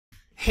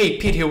Hey,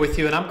 Pete here with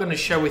you, and I'm going to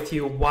share with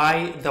you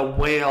why the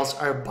whales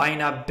are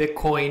buying up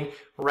Bitcoin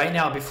right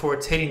now before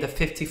it's hitting the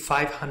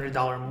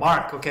 $5,500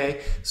 mark,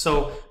 okay?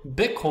 So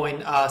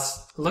Bitcoin,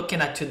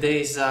 looking at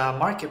today's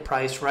market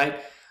price,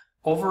 right,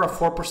 over a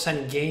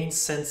 4% gain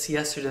since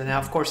yesterday. Now,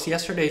 of course,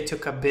 yesterday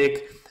took a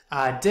big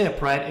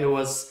dip, right? It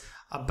was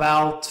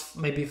about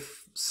maybe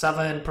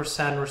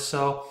 7% or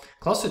so,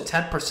 close to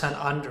 10%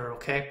 under,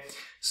 okay?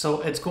 So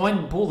it's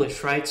going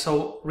bullish, right?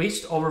 So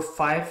reached over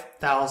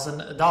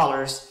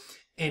 $5,000.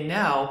 And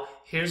now,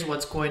 here's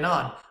what's going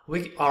on.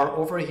 We are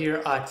over here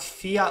at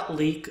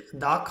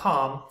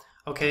fiatleak.com,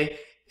 okay?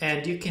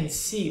 And you can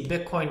see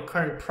Bitcoin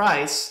current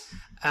price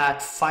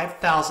at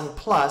 5,000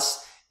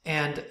 plus.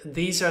 And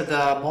these are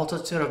the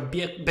multitude of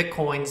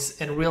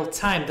Bitcoins in real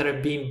time that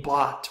are being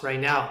bought right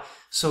now.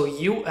 So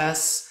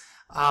US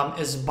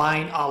is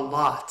buying a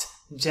lot.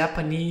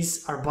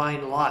 Japanese are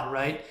buying a lot,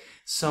 right?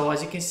 So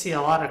as you can see,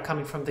 a lot are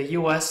coming from the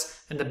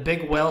US and the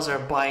big whales are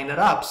buying it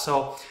up.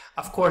 So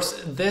of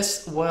course,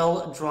 this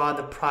will draw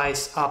the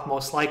price up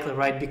most likely,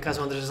 right? Because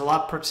when there's a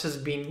lot of purchases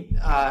being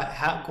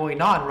going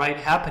on, right,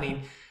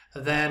 happening,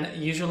 then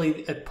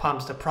usually it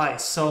pumps the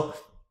price. So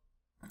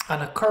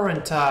on a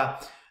current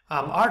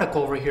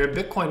article over here,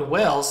 Bitcoin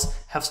whales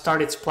have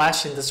started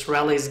splashing. This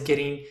rally is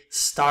getting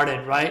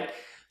started, right?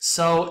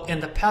 So in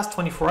the past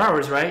 24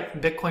 hours,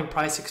 right, Bitcoin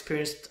price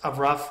experienced a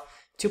rough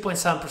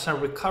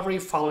 2.7% recovery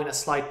following a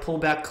slight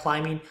pullback,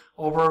 climbing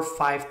over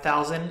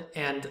 5,000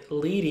 and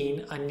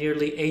leading a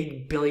nearly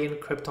 8 billion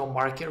crypto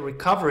market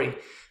recovery.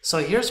 So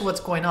here's what's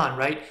going on,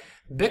 right?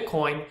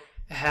 Bitcoin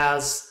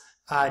has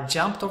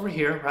jumped over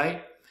here,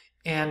 right?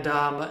 And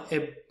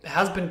it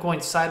has been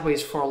going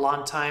sideways for a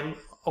long time,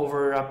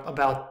 over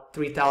about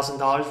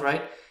 $3,000,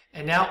 right?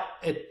 And now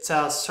it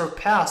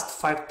surpassed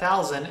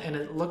 5,000, and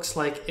it looks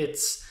like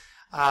it's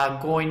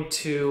going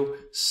to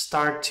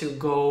start to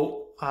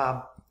go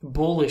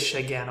bullish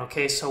again,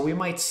 okay? So we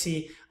might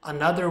see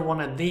another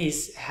one of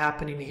these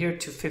happening here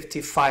to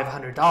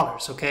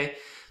 $5,500, okay?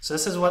 So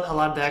this is what a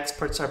lot of the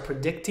experts are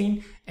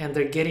predicting, and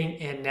they're getting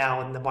in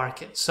now in the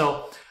market.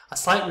 So a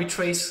slight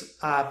retrace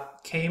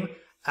came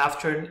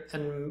after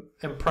an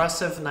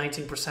impressive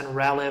 19%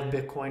 rally of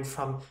Bitcoin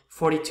from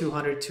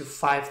 4,200 to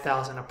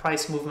 5,000. A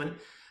price movement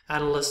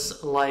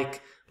analysts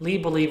like Lee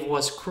believe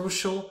was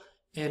crucial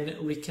in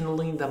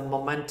rekindling the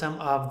momentum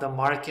of the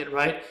market,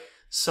 right?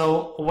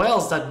 So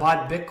whales that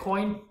bought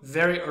Bitcoin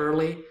very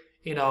early,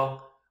 you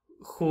know,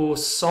 who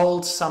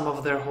sold some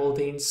of their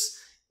holdings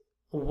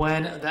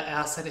when the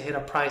asset hit a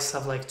price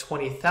of like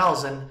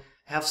 20,000,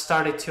 have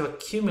started to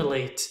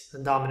accumulate the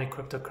dominant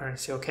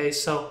cryptocurrency, okay?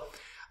 So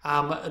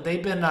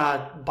they've been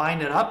buying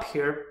it up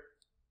here.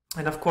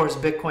 And of course,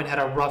 Bitcoin had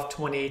a rough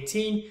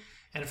 2018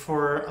 and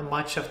for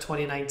much of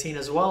 2019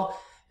 as well.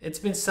 It's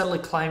been steadily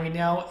climbing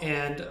now,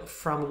 and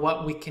from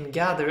what we can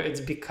gather, it's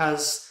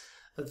because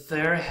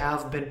there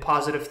have been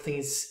positive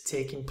things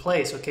taking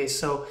place, okay?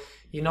 So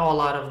you know, a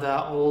lot of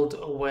the old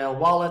whale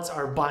wallets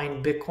are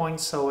buying Bitcoin,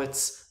 so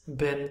it's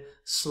been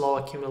slow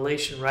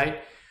accumulation,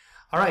 right?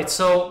 All right,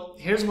 so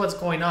here's what's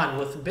going on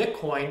with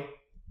Bitcoin.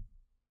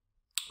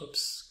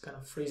 Oops, kind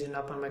of freezing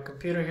up on my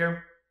computer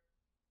here.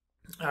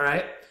 All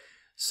right,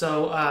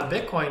 so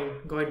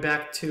Bitcoin, going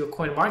back to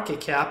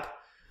CoinMarketCap,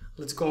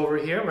 let's go over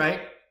here,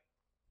 right?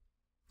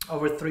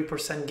 Over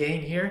 3%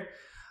 gain here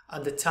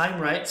at the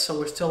time, right? So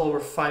we're still over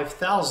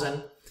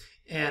 5,000.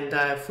 And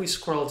if we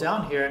scroll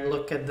down here and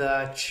look at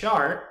the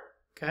chart,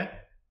 okay,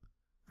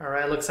 all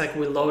right, looks like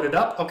we loaded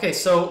up. Okay,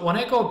 so when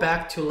I go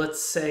back to,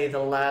 let's say, the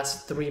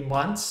last 3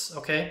 months,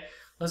 okay,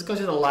 let's go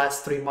to the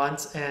last 3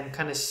 months and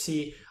kind of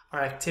see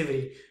our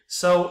activity.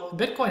 So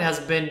Bitcoin has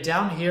been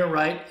down here,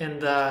 right, in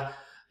the,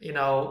 you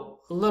know,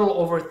 a little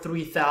over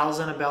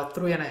 3,000, about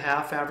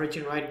 3.5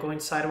 averaging, right,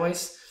 going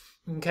sideways.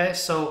 Okay,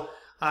 so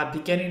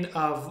beginning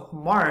of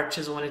March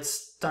is when it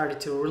started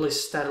to really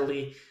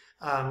steadily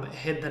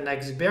hit the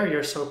next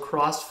barrier, so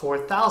crossed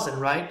 4,000,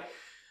 right?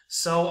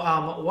 So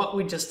what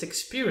we just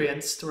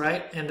experienced,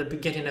 right, in the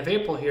beginning of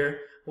April here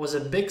was a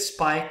big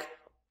spike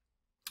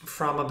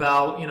from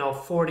about, you know,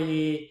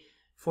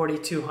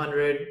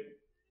 4,200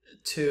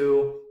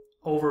 to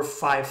over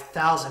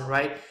 5,000,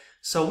 right?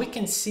 So we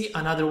can see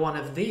another one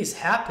of these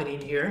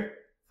happening here.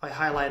 If I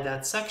highlight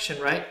that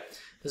section, right,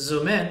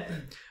 zoom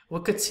in, we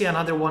could see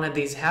another one of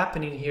these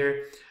happening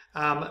here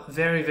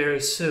very,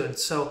 very soon.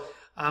 So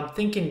I'm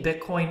thinking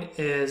Bitcoin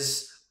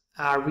is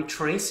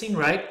retracing,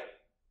 right?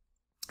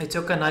 It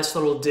took a nice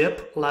little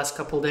dip last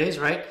couple of days,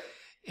 right?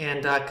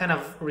 And kind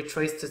of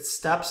retraced its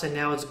steps, and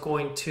now it's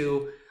going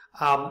to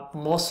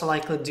most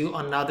likely do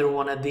another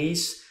one of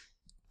these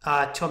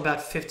to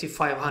about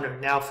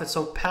 5,500. Now, if it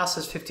so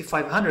passes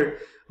 5,500,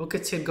 we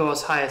could see it go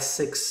as high as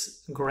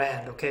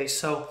 $6,000, okay?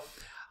 So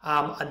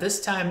at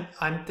this time,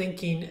 I'm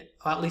thinking,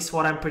 at least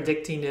what I'm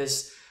predicting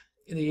is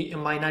it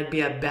might not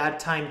be a bad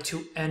time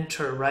to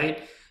enter,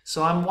 right?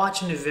 So I'm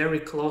watching it very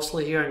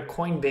closely here in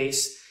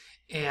Coinbase,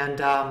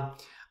 and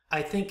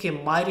I think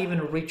it might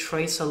even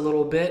retrace a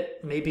little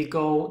bit, maybe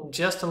go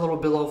just a little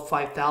below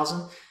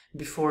 5,000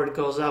 before it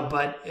goes up,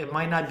 but it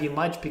might not be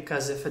much,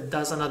 because if it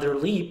does another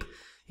leap,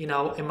 you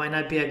know, it might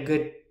not be a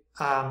good,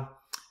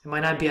 it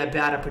might not be a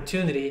bad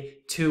opportunity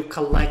to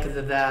collect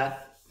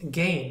that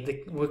gain.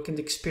 We can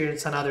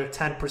experience another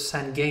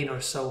 10% gain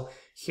or so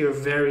here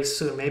very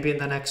soon, maybe in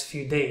the next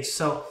few days.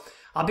 So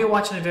I'll be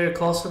watching it very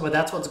closely, but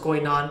that's what's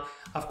going on.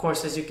 Of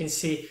course, as you can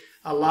see,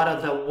 a lot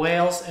of the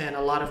whales and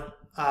a lot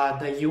of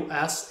the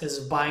US is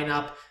buying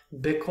up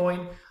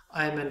Bitcoin.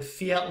 I'm in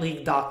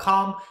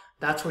fiatleague.com.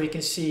 That's where you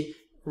can see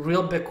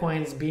real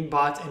Bitcoins being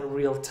bought in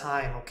real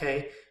time,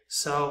 okay?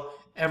 So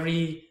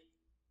every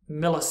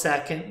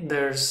millisecond,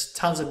 there's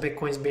tons of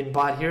Bitcoins being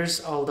bought. Here's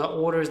all the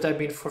orders that have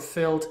been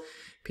fulfilled.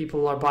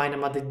 People are buying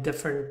them at the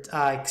different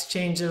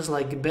exchanges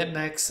like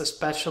BitMEX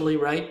especially,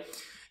 right?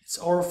 It's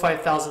over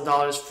 $5,000,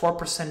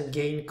 4%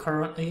 gain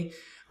currently,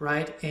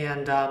 right?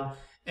 And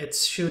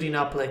it's shooting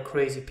up like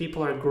crazy.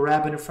 People are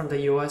grabbing it from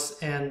the US,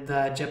 and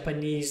the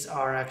Japanese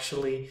are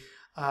actually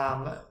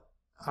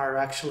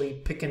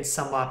picking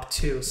some up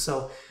too.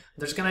 So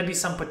there's going to be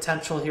some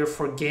potential here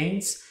for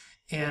gains.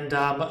 And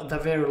at the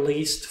very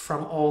least,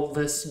 from all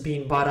this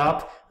being bought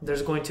up,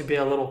 there's going to be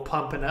a little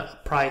pump in the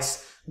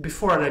price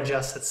before it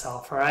adjusts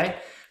itself, all right?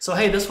 So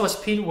hey, this was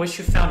Pete. Wish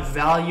you found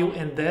value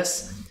in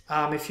this.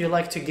 If you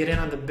like to get in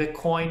on the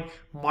Bitcoin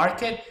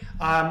market,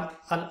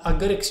 a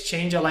good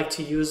exchange I like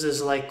to use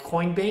is like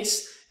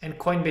Coinbase, and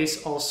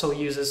Coinbase also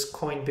uses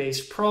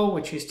Coinbase Pro,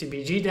 which used to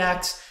be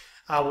GDAX,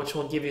 which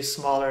will give you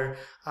smaller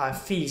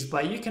fees.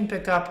 But you can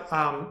pick up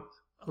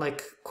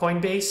like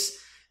Coinbase.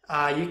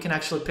 You can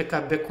actually pick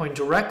up Bitcoin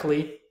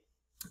directly,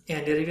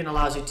 and it even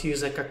allows you to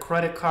use like a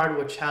credit card,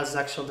 which has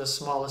actually the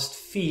smallest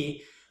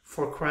fee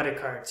for credit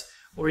cards,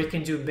 or you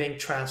can do bank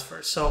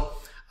transfers. So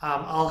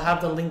I'll have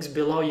the links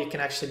below. You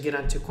can actually get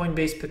onto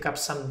Coinbase, pick up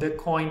some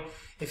Bitcoin.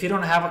 If you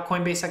don't have a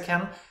Coinbase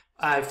account,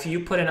 if you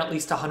put in at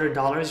least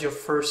 $100 your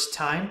first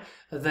time,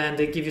 then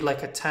they give you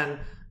like a $10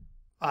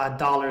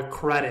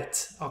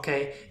 credit,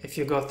 okay, if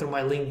you go through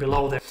my link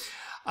below there.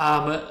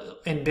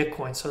 In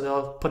Bitcoin, so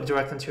they'll put it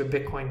directly into your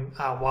Bitcoin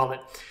wallet.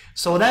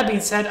 So with that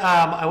being said,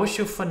 I wish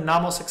you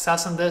phenomenal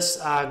success on this.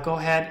 Go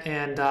ahead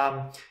and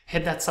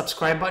hit that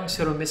subscribe button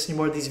so you don't miss any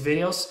more of these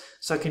videos,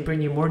 so I can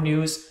bring you more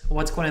news on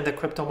what's going on in the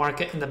crypto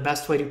market and the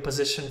best way to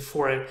position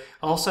for it.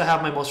 I'll also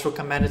have my most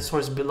recommended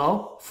source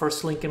below,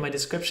 first link in my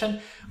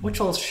description,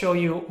 which will show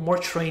you more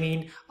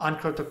training on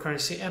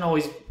cryptocurrency and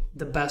always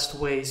the best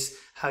ways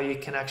how you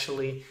can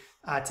actually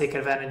take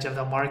advantage of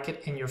the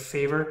market in your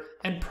favor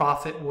and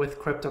profit with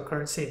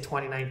cryptocurrency in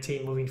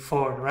 2019 moving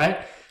forward, right?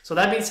 So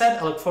that being said,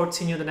 I look forward to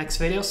seeing you in the next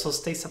video. So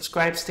stay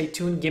subscribed, stay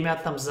tuned, give me a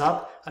thumbs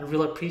up. I'd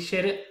really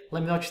appreciate it.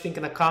 Let me know what you think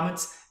in the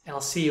comments, and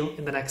I'll see you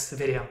in the next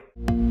video.